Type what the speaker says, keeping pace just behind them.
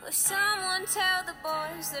Someone tell the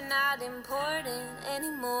boys they're not important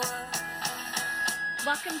anymore.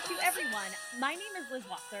 Welcome to everyone. My name is Liz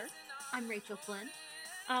Wasser. I'm Rachel Flynn.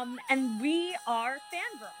 And we are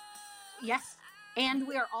fangirls. Yes, and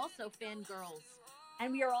we are also fangirls.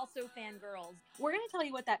 And we are also fangirls. We're going to tell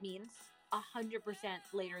you what that means 100%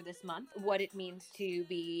 later this month, what it means to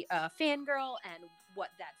be a fangirl and what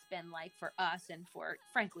that's been like for us and for,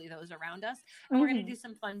 frankly, those around us. And we're going to do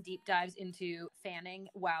some fun deep dives into fanning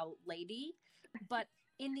while lady. But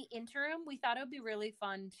in the interim, we thought it would be really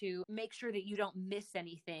fun to make sure that you don't miss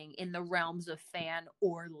anything in the realms of fan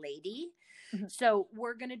or lady. Mm-hmm. So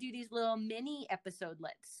we're going to do these little mini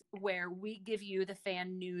episodelets where we give you the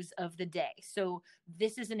fan news of the day. So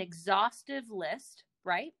this is an exhaustive list,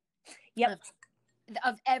 right? Yep.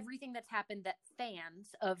 Of everything that's happened that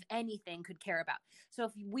fans of anything could care about. So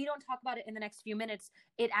if we don't talk about it in the next few minutes,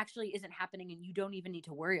 it actually isn't happening and you don't even need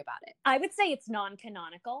to worry about it. I would say it's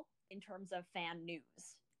non-canonical in terms of fan news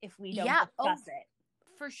if we don't discuss it.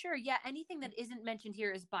 For sure. Yeah. Anything that isn't mentioned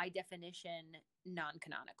here is by definition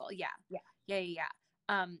non-canonical. Yeah.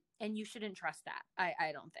 And you shouldn't trust that.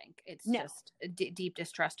 I don't think it's just deep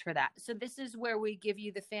distrust for that. So this is where we give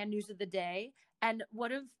you the fan news of the day. And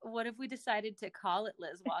what if we decided to call it,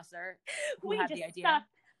 Liz Wasser? Who had the idea?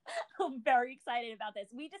 I'm very excited about this.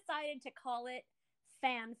 We decided to call it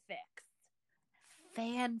fanfics.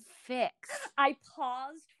 Fanfics. I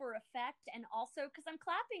paused for effect and also because I'm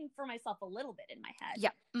clapping for myself a little bit in my head. Yeah.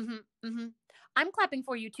 Mm-hmm. Mm-hmm. I'm clapping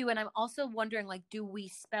for you too. And I'm also wondering, like, do we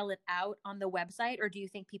spell it out on the website or do you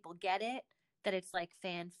think people get it? That it's like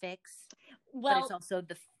fanfics, but it's also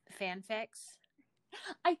the fanfics?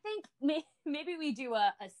 I think maybe we do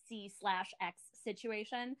a C/X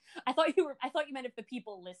situation. I thought you meant if the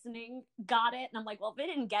people listening got it, and I'm like, well, if they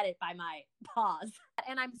didn't get it by my pause.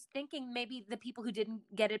 And I'm thinking maybe the people who didn't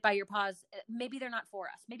get it by your pause, maybe they're not for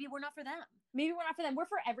us. Maybe we're not for them. Maybe we're not for them. We're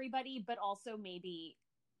for everybody, but also maybe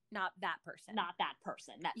not that person. Not that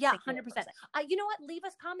person. Yeah, 100%. You know what? Leave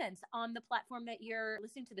us comments on the platform that you're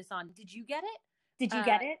listening to this on. Did you get it? Did you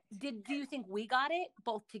get it? Do you think we got it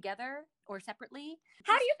both together or separately?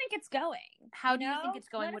 How do you think it's going? How do you think it's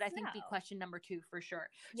going would I think be question number 2 for sure.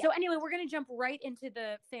 Yeah. So anyway, we're going to jump right into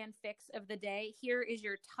the fanfics of the day. Here is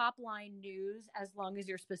your top line news, as long as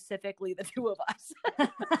you're specifically the two of us.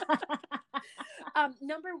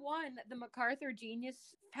 Number 1, the MacArthur Genius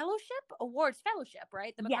Fellowship,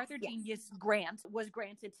 right? The MacArthur Genius Grant was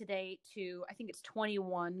granted today to, I think it's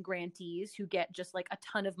 21 grantees who get just like a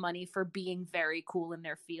ton of money for being very cool in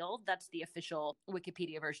their field. That's the official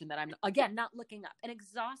Wikipedia version that I'm, again, not looking up. An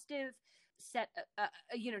exhaustive set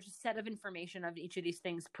of information of each of these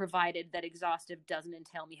things, provided that exhaustive doesn't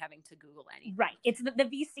entail me having to Google anything. Right. It's the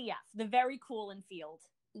VCF, the very cool in field.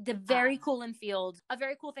 The very cool in field. A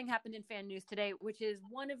very cool thing happened in fan news today, which is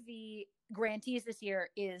one of the grantees this year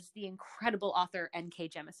is the incredible author N.K.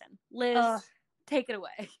 Jemisin. Liz, take it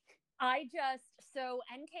away.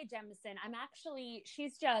 N.K. Jemisin,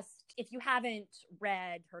 she's just, if you haven't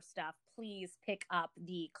read her stuff, please pick up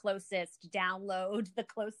the closest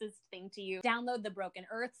thing to you. Download the Broken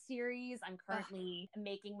Earth series. I'm currently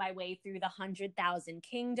making my way through the 100,000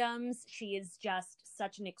 Kingdoms. She is just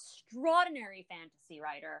such an extraordinary fantasy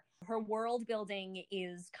writer. Her world building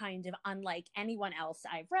is kind of unlike anyone else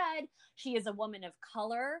I've read. She is a woman of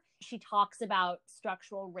color. She talks about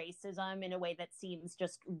structural racism in a way that seems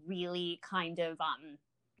just really kind of,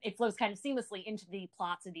 it flows kind of seamlessly into the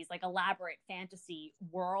plots of these like elaborate fantasy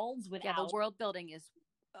worlds without... Yeah, the world building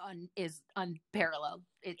is unparalleled.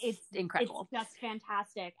 It's incredible. It's just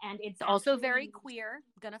fantastic. And it's also very queer.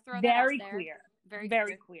 Gonna throw that very out there. Queer.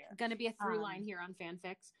 Very queer. Gonna be a through line here on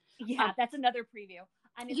fanfics. Yeah, that's another preview.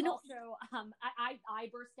 And it's also, I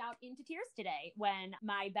burst out into tears today when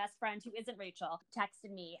my best friend, who isn't Rachel,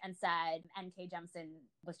 texted me and said N.K. Jemisin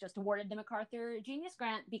was just awarded the MacArthur Genius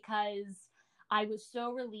Grant because I was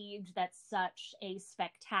so relieved that such a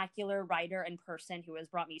spectacular writer and person who has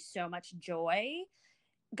brought me so much joy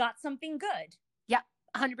got something good. Yeah,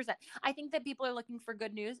 100%. I think that people are looking for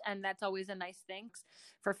good news, and that's always a nice thing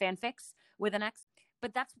for fanfics with an X.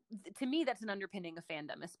 But to me, that's an underpinning of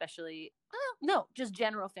fandom, especially, just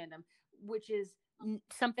general fandom, which is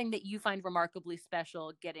something that you find remarkably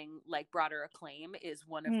special. Getting like broader acclaim is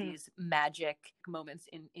one of these magic moments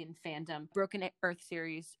in fandom. Broken Earth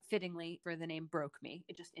series, fittingly for the name, broke me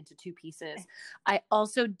just into 2 pieces. I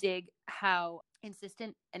also dig how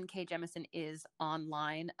insistent N.K. Jemisin is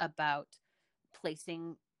online about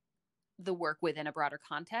placing the work within a broader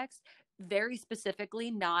context. Very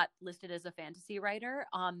specifically not listed as a fantasy writer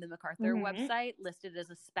on the MacArthur website, listed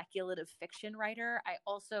as a speculative fiction writer. I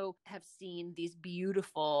also have seen these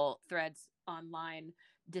beautiful threads online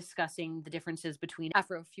discussing the differences between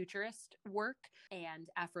Afrofuturist work and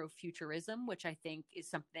Afrofuturism, which I think is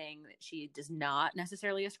something that she does not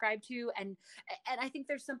necessarily ascribe to. And I think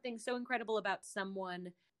there's something so incredible about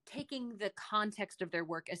someone taking the context of their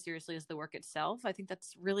work as seriously as the work itself. I think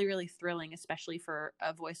that's really, really thrilling, especially for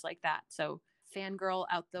a voice like that. So fangirl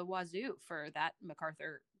out the wazoo for that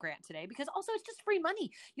MacArthur grant today, because also it's just free money.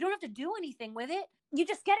 You don't have to do anything with it. You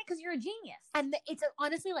just get it because you're a genius. And it's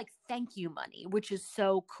honestly like thank you money, which is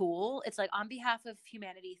so cool. It's like, on behalf of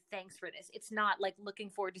humanity, thanks for this. It's not like looking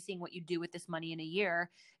forward to seeing what you do with this money in a year.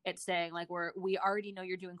 It's saying like, we already know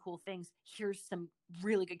you're doing cool things. Here's some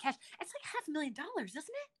really good cash. It's like $500,000, isn't it?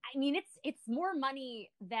 I mean, it's more money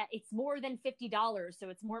that it's more than $50. So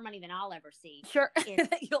it's more money than I'll ever see. Sure.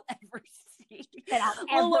 That you'll ever see.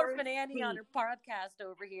 Little Orphan Annie on her podcast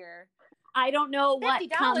over here. I don't know what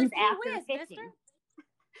comes after whiz, 50. Mister?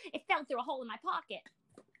 It fell through a hole in my pocket.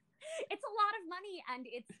 It's a lot of money. And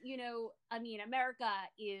it's, I mean, America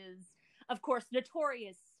is, of course,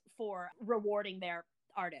 notorious for rewarding their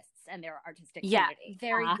artists and their artistic community.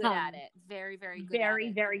 Very good at it. Very, very good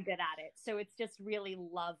very, very good at it. So it's just really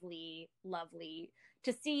lovely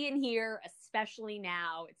to see and hear, especially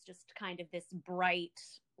now. It's just kind of this bright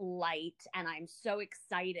light, and I'm so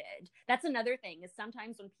excited. That's another thing, is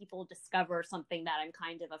sometimes when people discover something that I'm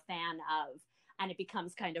kind of a fan of, and it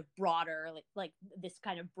becomes kind of broader, like this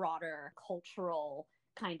kind of broader cultural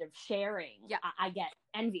kind of sharing. Yeah, I get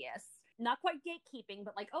envious. Not quite gatekeeping,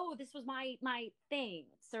 but like, oh, this was my thing.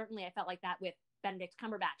 Certainly, I felt like that with Benedict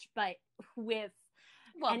Cumberbatch, but with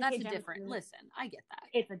that's a different. Listen, I get that.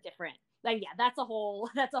 It's a different. Like, yeah, that's a whole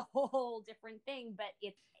different thing. But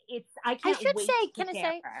it's. I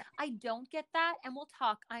don't get that, and we'll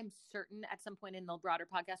talk. I'm certain at some point in the broader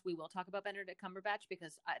podcast we will talk about Benedict Cumberbatch,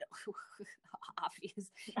 because I don't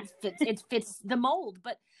obvious it fits the mold,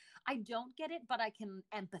 but I don't get it. But I can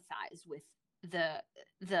empathize with the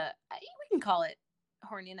we can call it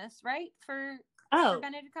horniness, right? For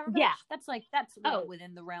Benedict Cumberbatch, yeah, that's well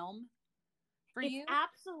within the realm. For it's you?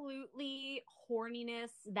 Absolutely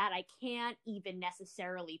horniness that I can't even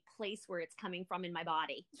necessarily place where it's coming from in my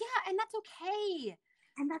body. Yeah, and that's okay.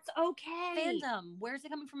 Fandom. Where's it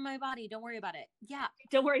coming from in my body? Don't worry about it. Yeah.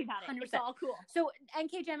 Don't worry about it. 100%. It's all cool. So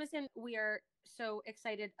N.K. Jemisin, we are so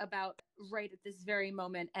excited about right at this very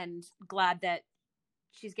moment, and glad that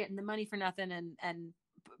she's getting the money for nothing, and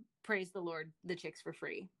praise the Lord, the chicks for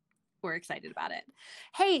free. We're excited about it.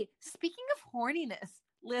 Hey, speaking of horniness,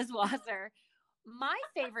 Liz Wasser, my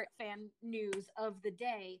favorite fan news of the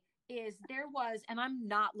day is there was, and I'm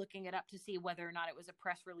not looking it up to see whether or not it was a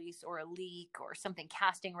press release or a leak or something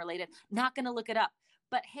casting related. Not going to look it up.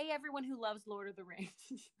 But hey, everyone who loves Lord of the Rings.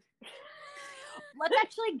 Let's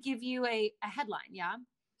actually give you a headline, yeah?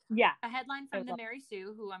 Yeah. A headline from the Mary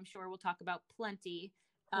Sue, who I'm sure we'll talk about plenty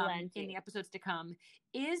in the episodes to come.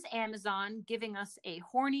 Is Amazon giving us a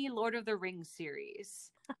horny Lord of the Rings series?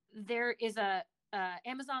 There is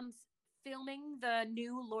Amazon's filming the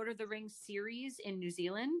new Lord of the Rings series in New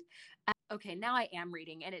Zealand. Okay, now I am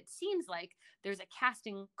reading, and it seems like there's a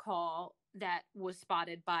casting call that was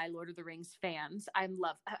spotted by Lord of the Rings fans. I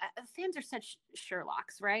love fans are such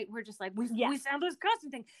Sherlocks, right? We're just like, we found this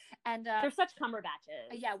casting thing, and they're such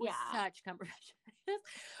Cumberbatches. Yeah, we're such Cumberbatches.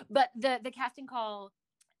 But the casting call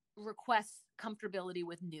requests comfortability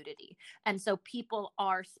with nudity, and so people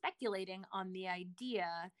are speculating on the idea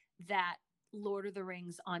that Lord of the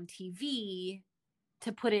Rings on TV,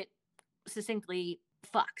 to put it succinctly,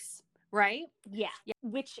 fucks, right? Yeah.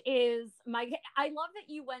 Which is I love that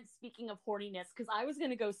you went speaking of horniness, because I was going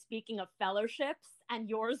to go speaking of fellowships, and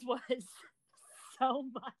yours was so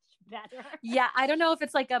much better. Yeah, I don't know if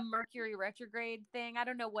it's like a Mercury retrograde thing. I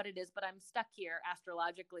don't know what it is, but I'm stuck here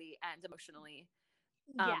astrologically and emotionally.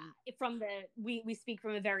 We speak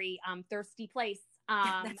from a very thirsty place.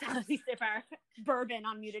 As we sip our bourbon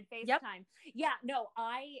on muted FaceTime. Yep. Yeah, no,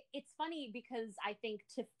 it's funny because I think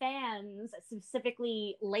to fans,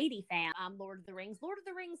 specifically lady fans, Lord of the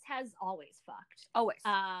Rings has always fucked. Always.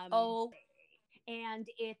 And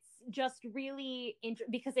it's just really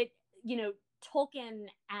because it, Tolkien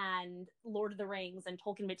and Lord of the Rings and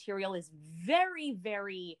Tolkien material is very,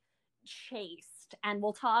 very chaste, and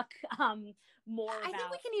we'll talk more about. I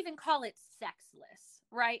think we can even call it sexless,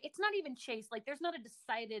 right? It's not even chaste. Like, there's not a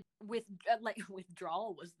decided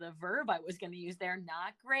withdrawal was the verb I was going to use there.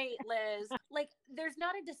 Not great, Liz. Like, there's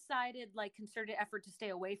not a decided, concerted effort to stay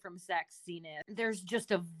away from sexiness. There's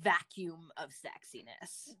just a vacuum of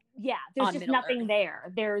sexiness. Yeah, there's just nothing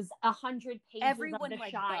there. There's 100 pages Everyone of the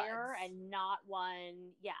Shire buds. And not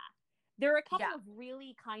one. Yeah, there are a couple of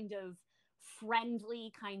really kind of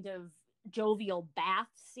friendly, kind of jovial bath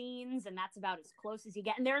scenes, and that's about as close as you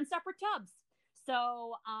get. And they're in separate tubs.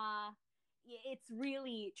 So it's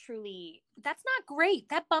really, truly. That's not great.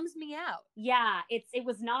 That bums me out. Yeah, it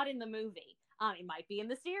was not in the movie. It might be in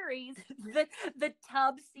the series. the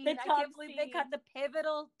tub scene. The I tub can't believe they cut the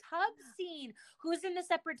pivotal tub scene. Who's in the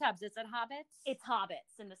separate tubs? Is it hobbits? It's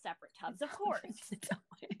hobbits in the separate tubs, of course.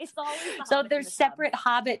 It's always the so hobbits they're in the separate tubs.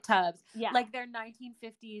 hobbit tubs. Yeah. Like they're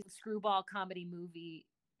 1950s screwball comedy movie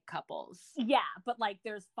couples. Yeah, but like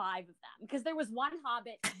there's 5 of them because there was one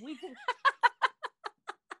hobbit.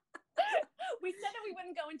 We said that we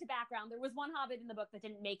wouldn't go into background. There was one hobbit in the book that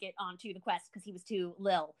didn't make it onto the quest because he was too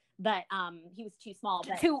lil, but he was too small.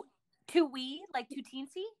 But too wee, like too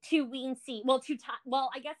teensy, too weensy.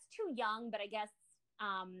 Well, I guess too young, but I guess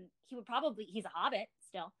he's a hobbit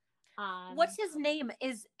still. What's his name?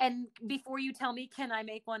 And before you tell me, can I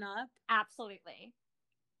make one up? Absolutely.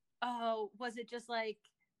 Oh, was it just like,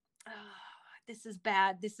 oh, this is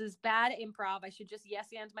bad. This is bad improv. I should just yes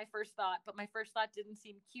and my first thought, but my first thought didn't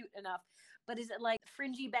seem cute enough. But is it like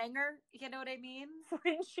Fringy Banger? You know what I mean?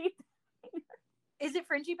 Fringy Banger. Is it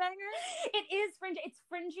Fringy Banger? It is Fringy. It's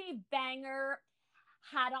Fringy Banger,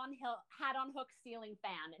 hat on hook ceiling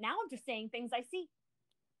fan. Now I'm just saying things I see.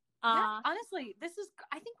 Honestly,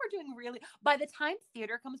 I think we're doing really, by the time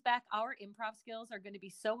theater comes back, our improv skills are going to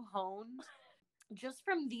be so honed just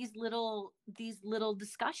from these little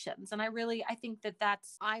discussions. And I think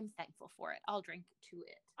I'm thankful for it. I'll drink to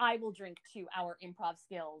it. I will drink to our improv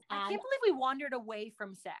skills. I can't believe we wandered away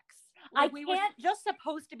from sex. Like we were just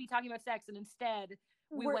supposed to be talking about sex, and instead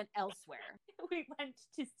we went elsewhere. We went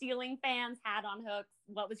to ceiling fans, hat on hooks.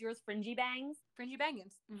 What was yours? Fringy bangs? Fringy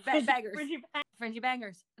bangers. Baggers. Fringy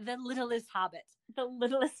bangers. The Littlest Hobbit. The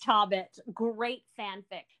Littlest Hobbit. Great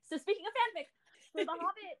fanfic. So speaking of fanfic, so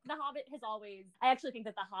the Hobbit has always, I actually think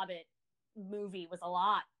that the Hobbit movie was a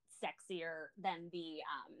lot sexier than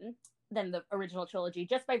the original trilogy,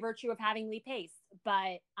 just by virtue of having Lee Pace.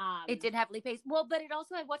 But it did have Lee Pace. Well, but it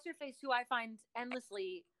also had what's her face, who I find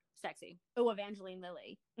endlessly sexy. Oh, Evangeline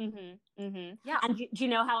Lilly. Mm-hmm. Mm-hmm. Yeah. And do you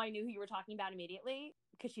know how I knew who you were talking about immediately?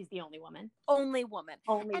 Because she's the only woman. Only woman.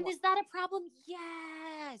 And is that a problem?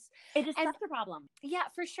 Yes. It is such a problem. Yeah,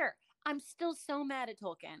 for sure. I'm still so mad at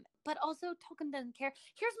Tolkien, but also Tolkien doesn't care.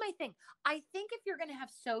 Here's my thing. I think if you're going to have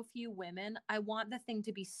so few women, I want the thing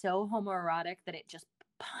to be so homoerotic that it just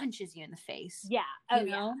punches you in the face. Yeah. Oh, you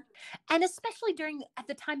know? Yeah. And especially at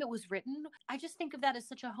the time it was written, I just think of that as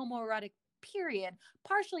such a homoerotic period,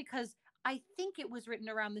 partially because I think it was written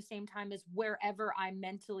around the same time as wherever I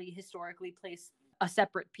mentally, historically place a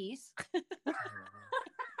separate piece.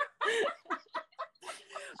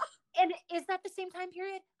 And is that the same time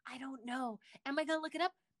period? I don't know. Am I going to look it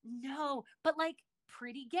up? No. But like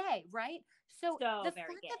pretty gay, right? So the fact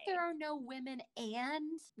that there are no women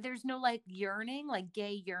and there's no like yearning, like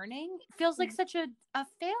gay yearning, feels like such a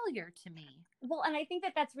failure to me. Well, and I think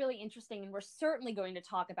that that's really interesting. And we're certainly going to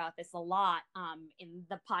talk about this a lot in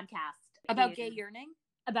the podcast. About gay yearning?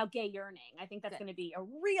 About gay yearning. I think that's going to be a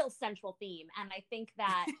real central theme. And I think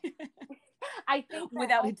that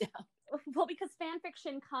without a doubt. Well, because fan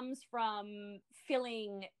fiction comes from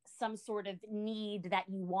filling some sort of need that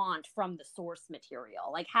you want from the source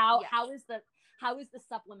material. Like how is the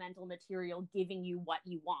supplemental material giving you what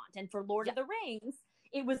you want? And for Lord of the Rings,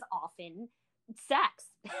 it was often sex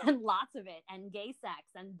and lots of it, and gay sex,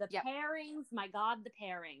 and the pairings. My God, the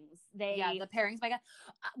pairings. The pairings. My God.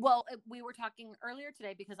 Well, we were talking earlier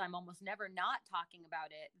today because I'm almost never not talking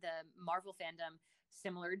about it. The Marvel fandom.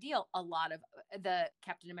 Similar deal. A lot of the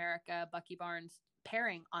Captain America, Bucky Barnes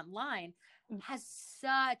pairing online has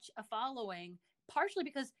such a following, partially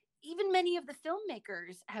because even many of the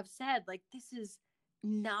filmmakers have said, like, this is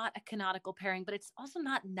not a canonical pairing, but it's also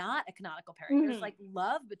not a canonical pairing. Mm-hmm. There's like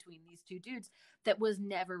love between these two dudes that was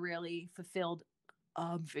never really fulfilled,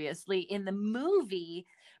 obviously, in the movie.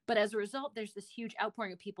 But as a result, there's this huge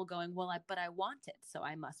outpouring of people going, well, but I want it, so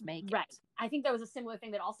I must make it. Right. I think that was a similar thing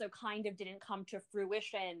that also kind of didn't come to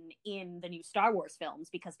fruition in the new Star Wars films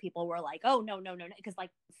because people were like, oh, no. Because like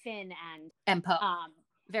Finn and Poe.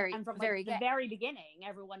 And from like, the very beginning,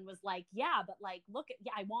 everyone was like, yeah, but like, look,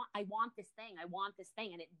 I want this thing. I want this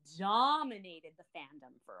thing. And it dominated the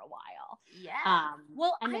fandom for a while. Yeah.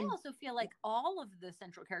 I also feel like all of the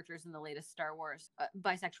central characters in the latest Star Wars,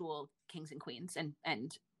 bisexual kings and queens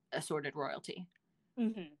and assorted royalty.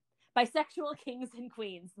 Mm-hmm. Bisexual kings and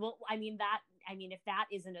queens. Well, if that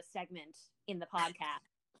isn't a segment in the podcast.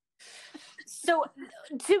 So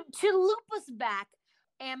to loop us back,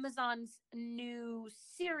 Amazon's new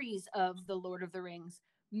series of The Lord of the Rings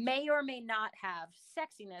may or may not have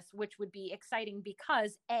sexiness, which would be exciting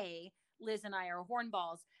because A, Liz and I are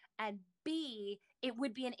hornballs, and B, it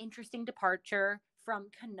would be an interesting departure from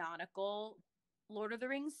canonical Lord of the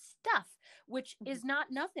Rings stuff, which is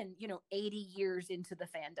not nothing, 80 years into the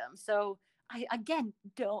fandom. So I, again,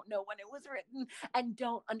 don't know when it was written and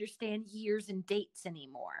don't understand years and dates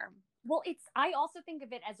anymore. Well, I also think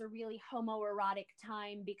of it as a really homoerotic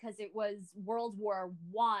time because it was World War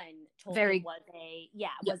I. Tolkien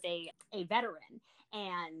was a veteran,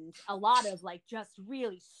 and a lot of like just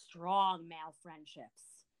really strong male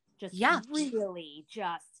friendships. Just really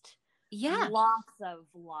just lots of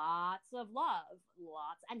love,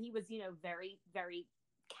 and he was, very, very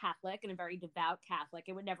Catholic and a very devout Catholic,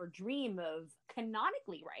 and would never dream of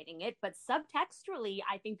canonically writing it, but subtextually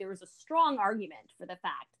I think there was a strong argument for the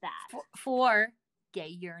fact that for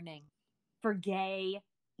gay yearning.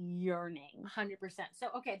 100%. So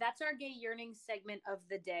okay, that's our gay yearning segment of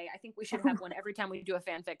the day. I think we should have one every time we do a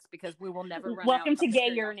fanfics because we will never run Welcome out to Gay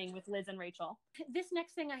Yearning with Liz and Rachel. This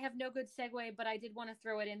next thing, I have no good segue, but I did want to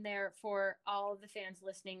throw it in there for all of the fans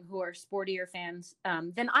listening who are sportier fans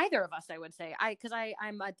than either of us, I would say.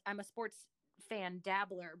 I'm a sports fan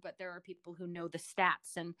dabbler, but there are people who know the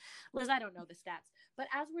stats, and Liz, I don't know the stats. But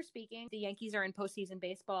as we're speaking, the Yankees are in postseason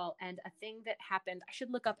baseball, and a thing that happened, I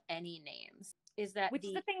should look up any names, is that which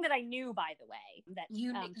is the thing that I knew, by the way, that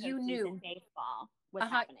you knew baseball was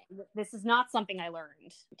happening. This is not something I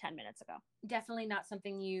learned 10 minutes ago. Definitely not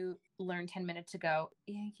something you learned 10 minutes ago.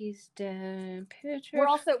 Yankees pitcher.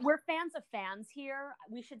 We're fans of fans here,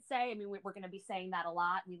 we should say. I mean, we're going to be saying that a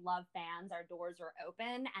lot. We love fans. Our doors are open,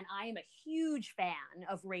 and I am a huge fan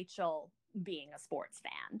of Rachel being a sports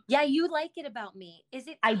fan. Yeah, you like it about me. Is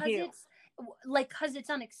it I do. Because it's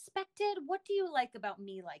unexpected? What do you like about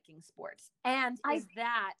me liking sports? And is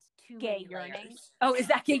that too gay yearning? Oh, is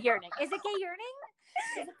that gay yearning? Is it gay yearning?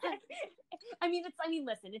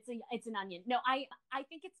 Listen, it's an onion. No, I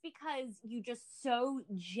think it's because you just so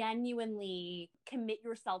genuinely commit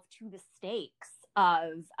yourself to the stakes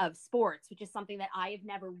of sports, which is something that I have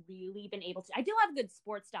never really been able to. I do have a good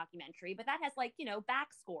sports documentary, but that has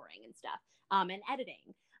back scoring and stuff, and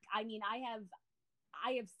editing. I mean, I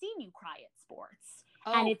have seen you cry at sports,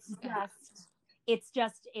 and it's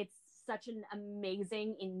such an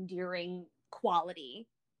amazing, endearing quality,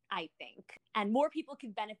 I think. And more people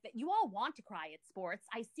could benefit. You all want to cry at sports.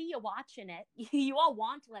 I see you watching it. You all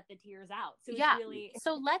want to let the tears out. So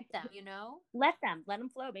so let them, let them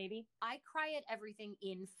flow, baby. I cry at everything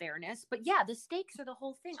in fairness, but yeah, the stakes are the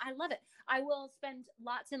whole thing. I love it. I will spend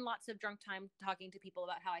lots and lots of drunk time talking to people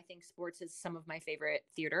about how I think sports is some of my favorite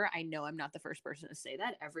theater. I know I'm not the first person to say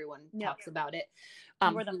that. Everyone talks about it.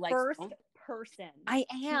 You're the first person. I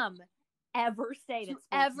am. Ever say to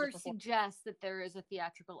ever suggest that there is a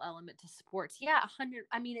theatrical element to sports. Yeah, 100.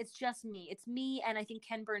 I mean, it's just me. It's me, and I think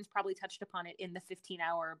Ken Burns probably touched upon it in the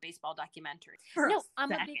 15-hour baseball documentary.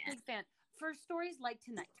 I'm a big fan. For stories like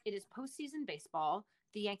tonight, it is postseason baseball.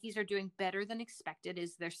 The Yankees are doing better than expected.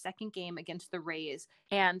 Is their second game against the Rays,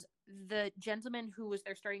 and the gentleman who was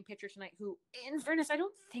their starting pitcher tonight, who, in fairness,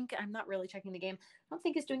 I'm not really checking the game, I don't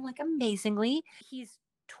think is doing like amazingly. He's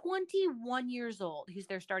 21 years old. He's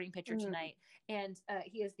their starting pitcher tonight, and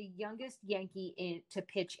he is the youngest Yankee to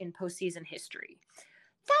pitch in postseason history.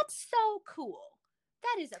 That's so cool.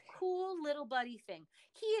 That is a cool little buddy thing.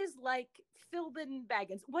 He is like Philbin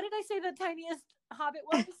Baggins. What did I say the tiniest hobbit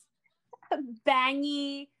was?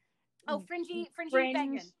 Bangy. Oh, fringy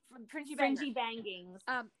banging. Fringy bangings.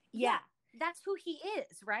 Yeah. That's who he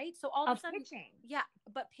is, right? So all of a sudden, pitching. Yeah,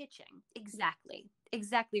 but pitching. Exactly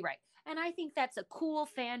right. And I think that's a cool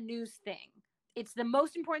fan news thing. It's the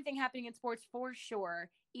most important thing happening in sports for sure,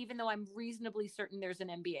 even though I'm reasonably certain there's an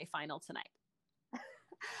NBA final tonight.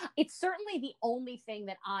 It's certainly the only thing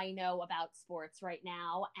that I know about sports right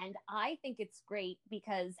now. And I think it's great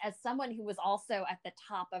because as someone who was also at the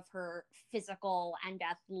top of her physical and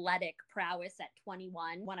athletic prowess at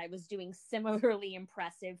 21, when I was doing similarly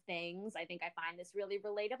impressive things, I think I find this really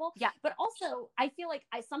relatable. Yeah. But also I feel like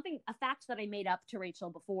a fact that I made up to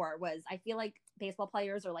Rachel before was I feel like baseball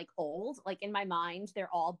players are like old. Like in my mind,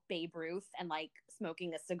 they're all Babe Ruth and like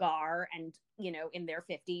smoking a cigar and, in their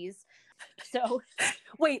 50s. So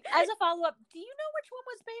wait, as a follow-up, do you know which one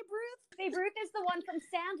was Babe Ruth? Babe Ruth is the one from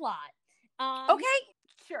Sandlot. Okay,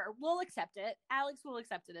 sure. We'll accept it. Alex will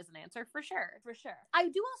accept it as an answer for sure. For sure. I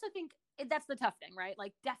do also think that's the tough thing, right?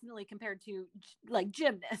 Like definitely compared to like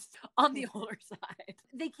gymnasts on the older side.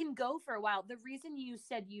 They can go for a while. The reason you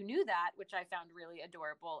said you knew that, which I found really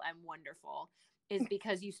adorable and wonderful, is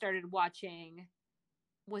because you started watching,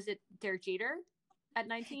 was it Derek Jeter at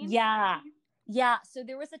 19? Yeah. So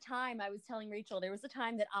there was a time, I was telling Rachel, there was a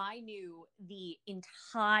time that I knew the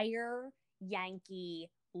entire Yankee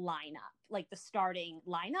lineup, like the starting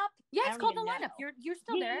lineup. Yeah, I it's don't called the even lineup. know. You're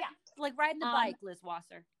still there. Yeah. Like riding the bike, Liz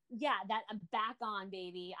Wasser. Yeah, that I'm back on,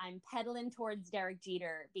 baby. I'm pedaling towards Derek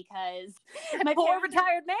Jeter because my poor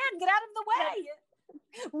retired man, get out of the way.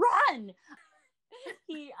 Run.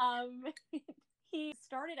 He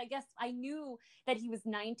started, I guess I knew that he was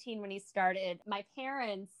 19 when he started. My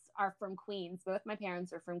parents are from Queens. Both my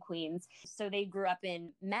parents are from Queens. So they grew up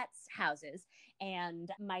in Mets houses. And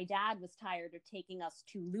my dad was tired of taking us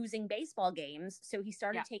to losing baseball games. So he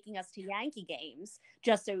started taking us to Yankee games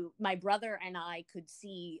just so my brother and I could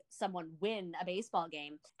see someone win a baseball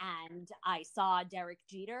game. And I saw Derek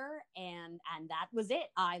Jeter and that was it.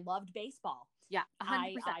 I loved baseball. Yeah,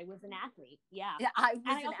 100%. I was an athlete. Yeah. Yeah, I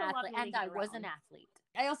was an athlete. And I was an athlete.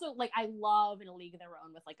 I also I love In a League of Their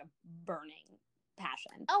Own with like a burning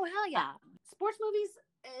passion. Oh, hell yeah. Sports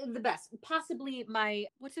movies, the best. Possibly my,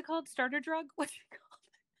 what's it called? Starter drug? What's it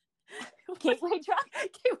called? Gateway drug?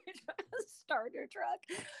 Gateway drug. Starter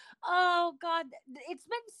drug. Oh, God. It's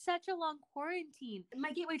been such a long quarantine.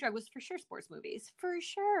 My gateway drug was for sure sports movies. For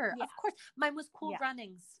sure. Yeah. Of course. Mine was Cool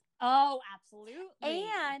Runnings. Oh, absolutely.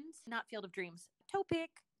 And not Field of Dreams.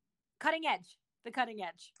 Topic. Cutting Edge. The Cutting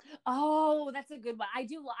Edge. Oh, that's a good one.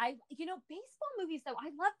 Baseball movies though,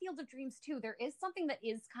 I love Field of Dreams too. There is something that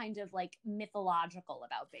is kind of like mythological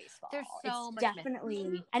about baseball. There's so much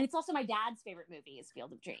definitely, and it's also my dad's favorite movie is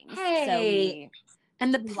Field of Dreams. Hey,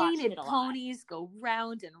 and the we painted ponies go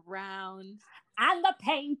round and round. And the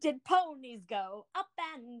painted ponies go up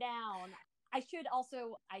and down. I should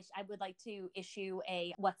also, I would like to issue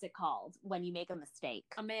a, what's it called when you make a mistake?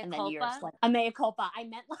 A mea and culpa? then you're just like, a mea culpa. I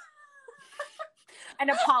meant an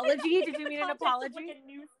apology? Did you mean an apology? Like a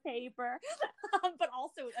newspaper, but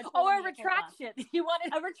also a retraction. You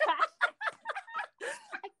wanted a retraction.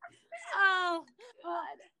 Oh,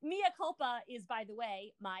 God. Mea culpa is, by the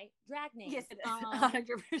way, my drag name. Yes, it is.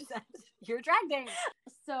 100%. Your drag name.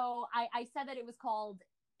 So I said that it was called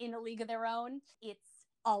In a League of Their Own. It's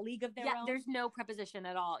A League of Their Own. There's no preposition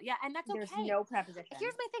at all. Yeah, and that's okay. There's no preposition.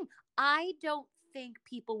 Here's my thing. I don't think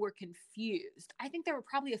people were confused. I think there were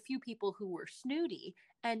probably a few people who were snooty.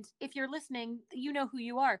 And if you're listening, you know who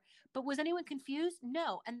you are. But was anyone confused?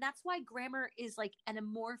 No. And that's why grammar is like an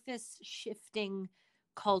amorphous, shifting,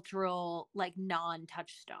 cultural, like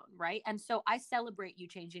non-touchstone, right? And so I celebrate you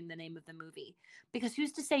changing the name of the movie because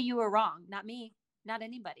who's to say you were wrong? Not me. Not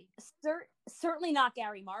anybody. Certainly not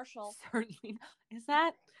Gary Marshall. Certainly not. Is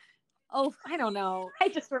that? Oh, I don't know. I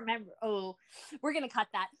just remember. Oh, we're going to cut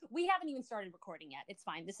that. We haven't even started recording yet. It's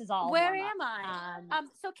fine. This is all. Where am I?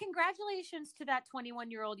 So congratulations to that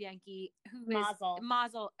 21-year-old Yankee who is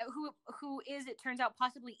Mazel, who is, it turns out,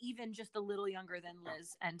 possibly even just a little younger than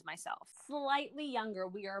Liz and myself. Slightly younger.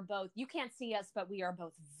 We are both, you can't see us, but we are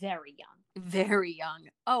both very young. Very young.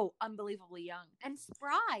 Oh, unbelievably young. And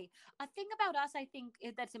spry. A thing about us, I think,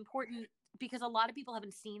 that's important because a lot of people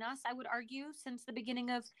haven't seen us, I would argue, since the beginning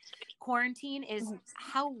of quarantine is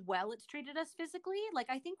how well it's treated us physically. Like,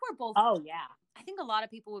 I think we're both. Oh, yeah. I think a lot of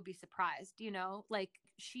people would be surprised, like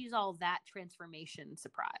she's all that transformation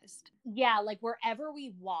surprised. Yeah. Like wherever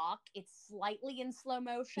we walk, it's slightly in slow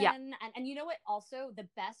motion. Yeah. And you know what? Also, the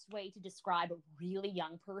best way to describe a really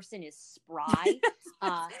young person is spry.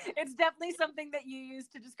 It's definitely something that you use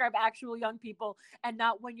to describe actual young people and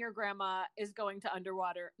not when your grandma is going to not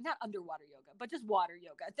underwater yoga, but just water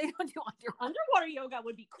yoga. They don't do underwater yoga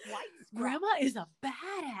would be quite scruffy. Grandma is a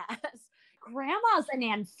badass. Grandma's an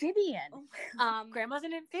amphibian. Grandma's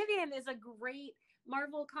an amphibian is a great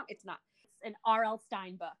Marvel comic. It's not. It's an R.L.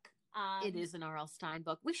 Stein book. It is an R.L. Stein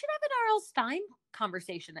book. We should have an R.L. Stein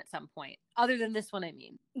conversation at some point, other than this one, I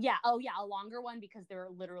mean. Yeah. Oh, yeah. A longer one because there are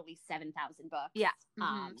literally 7,000 books. Yeah.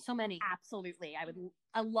 So many. Absolutely. I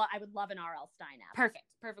would love an R.L. Stein app.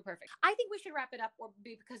 Perfect. I think we should wrap it up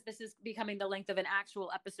because this is becoming the length of an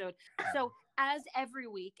actual episode. So as every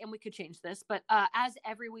week, and we could change this, but as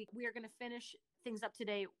every week, we are going to finish things up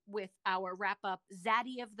today with our wrap up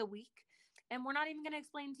Zaddy of the week. And we're not even going to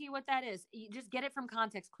explain to you what that is. You just get it from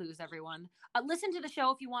context clues, everyone. Listen to the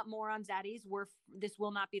show if you want more on Zaddies. This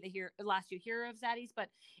will not be the last you hear of Zaddies, but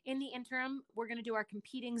in the interim, we're going to do our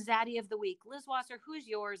competing Zaddy of the week. Liz Wasser, who's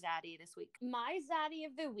your Zaddy this week? My Zaddy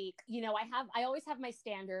of the week, I always have my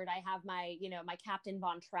standard. I have my, my Captain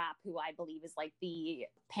Von Trapp, who I believe is like the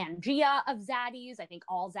Pangea of Zaddies. I think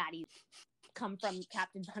all Zaddies come from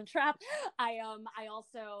Captain Von Trapp. I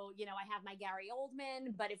also, I have my Gary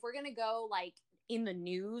Oldman, but if we're going to go like in the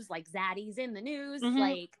news, like Zaddies in the news,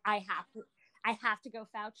 like I have to go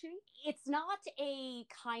Fauci. It's not a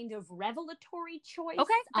kind of revelatory choice.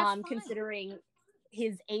 Okay. Considering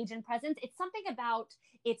his age and presence. It's something about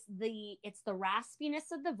it's the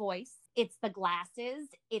raspiness of the voice, it's the glasses,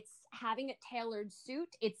 it's having a tailored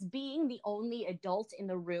suit, it's being the only adult in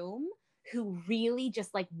the room who really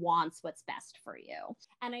just like wants what's best for you.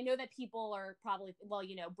 And I know that people are probably, well,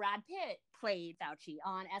 you know, Brad Pitt played Fauci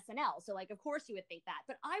on SNL. So like, of course you would think that,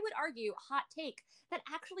 but I would argue, hot take, that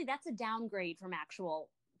actually that's a downgrade from actual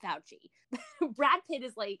Fauci. Brad Pitt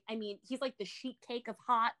is like, I mean, he's like the sheet cake of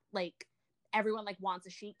hot, like everyone like wants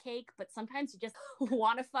a sheet cake, but sometimes you just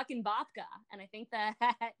want a fucking babka. And I think that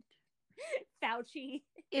Fauci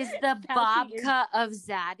is the babka of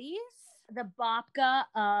zaddies. The babka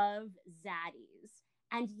of zaddies.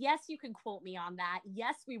 And yes, you can quote me on that.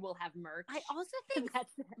 Yes, we will have merch. I also think that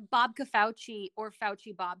Babka Fauci or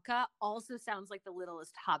Fauci Babka also sounds like the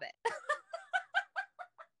littlest hobbit.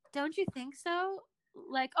 Don't you think so?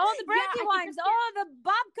 Like, oh, the brandy wines, oh, the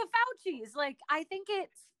Babka Faucis. Like, I think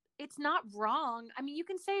it's not wrong. I mean, you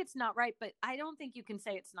can say it's not right, but I don't think you can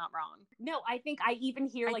say it's not wrong. No, I think I even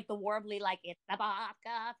hear like the warbly, like, it's the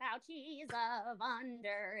Babka Faucis of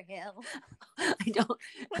Underhill.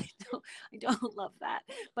 I don't love that,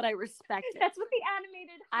 but I respect it. That's what the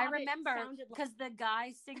animated I remember because the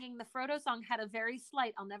guy singing the Frodo song had a very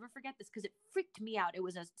slight, I'll never forget this because it freaked me out. It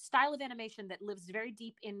was a style of animation that lives very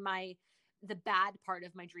deep in the bad part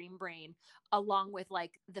of my dream brain, along with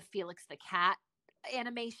like the Felix the Cat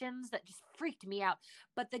animations that just freaked me out.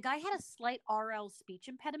 But the guy had a slight RL speech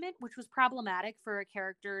impediment, which was problematic for a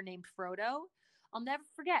character named Frodo. I'll never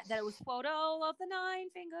forget that it was Frodo of the 9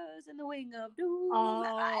 fingers and the wing of doom.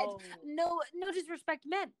 Oh. No disrespect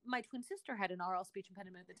meant. My twin sister had an RL speech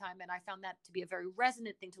impediment at the time, and I found that to be a very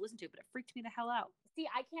resonant thing to listen to, but it freaked me the hell out. See,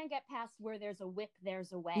 I can't get past where there's a whip,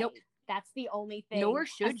 there's a way. Nope. That's the only thing. Nor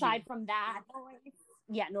should aside from that.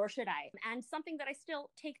 Yeah, nor should I. And something that I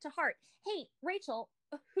still take to heart. Hey, Rachel,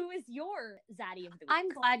 who is your Zaddy of the Week? I'm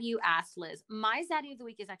glad you asked, Liz. My Zaddy of the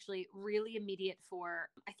Week is actually really immediate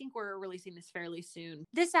I think we're releasing this fairly soon.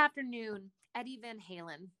 This afternoon, Eddie Van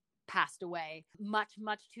Halen passed away, much,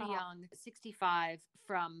 much too young, 65,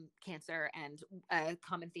 from cancer. And a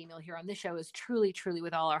common theme you'll hear on this show is truly, truly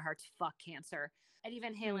with all our hearts, fuck cancer. Eddie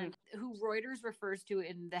Van Halen, who Reuters refers to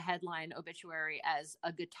in the headline obituary as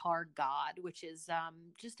a guitar god, which is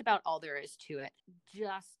just about all there is to it.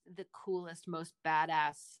 Just the coolest, most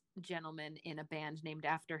badass gentleman in a band named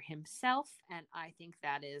after himself. And I think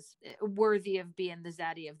that is worthy of being the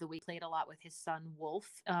Zaddy of the Week. Played a lot with his son Wolf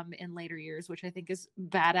in later years, which I think is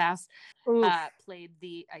badass. Played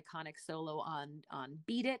the iconic solo on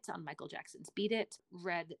Beat It, on Michael Jackson's Beat It.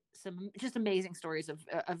 Read some just amazing stories of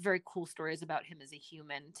very cool stories about him as a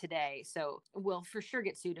human today. So we'll for sure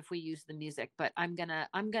get sued if we use the music, but I'm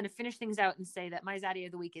gonna finish things out and say that my Zaddy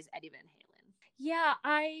of the Week is Eddie Van Halen. Yeah,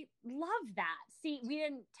 I love that. See, we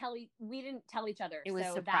didn't tell each other. It was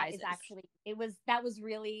so surprises. That is actually that was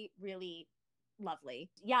really, really lovely.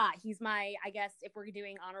 Yeah, he's my, I guess if we're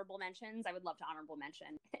doing honorable mentions, I would love to honorable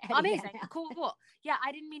mention. Amazing. Cool. Yeah,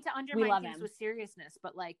 I didn't mean to undermine things with seriousness,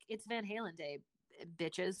 but like it's Van Halen Day,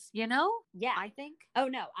 bitches, you know? Yeah. I think. Oh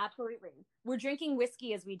no, absolutely. We're drinking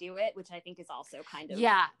whiskey as we do it, which I think is also kind of.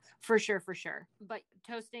 Yeah, for sure. But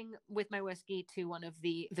toasting with my whiskey to one of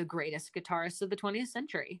the greatest guitarists of the 20th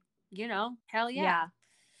century, you know? Hell yeah.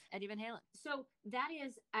 Eddie Van Halen. So that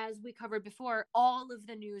is, as we covered before, all of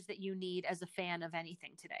the news that you need as a fan of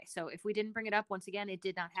anything today. So if we didn't bring it up, once again, it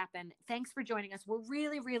did not happen. Thanks for joining us. We're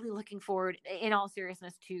really, really looking forward, in all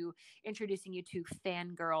seriousness, to introducing you to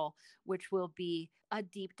Fangirl, which will be a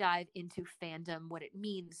deep dive into fandom, what it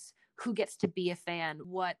means, who gets to be a fan,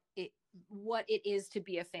 what it is to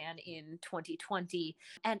be a fan in 2020,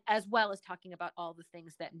 and as well as talking about all the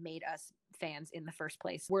things that made us fans in the first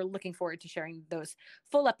place. We're looking forward to sharing those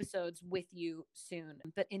full episodes with you soon.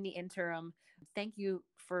 But in the interim, thank you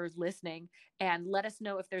for listening, and let us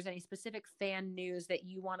know if there's any specific fan news that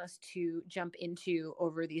you want us to jump into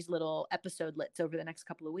over these little episodelets over the next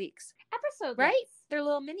couple of weeks. Episode, right? They're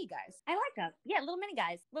little mini guys. I like them. Yeah, little mini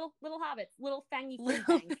guys, little hobbits, little fangy French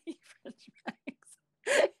bangs.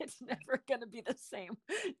 It's never gonna be the same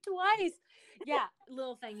twice. Yeah,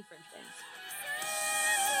 little fangy French bangs.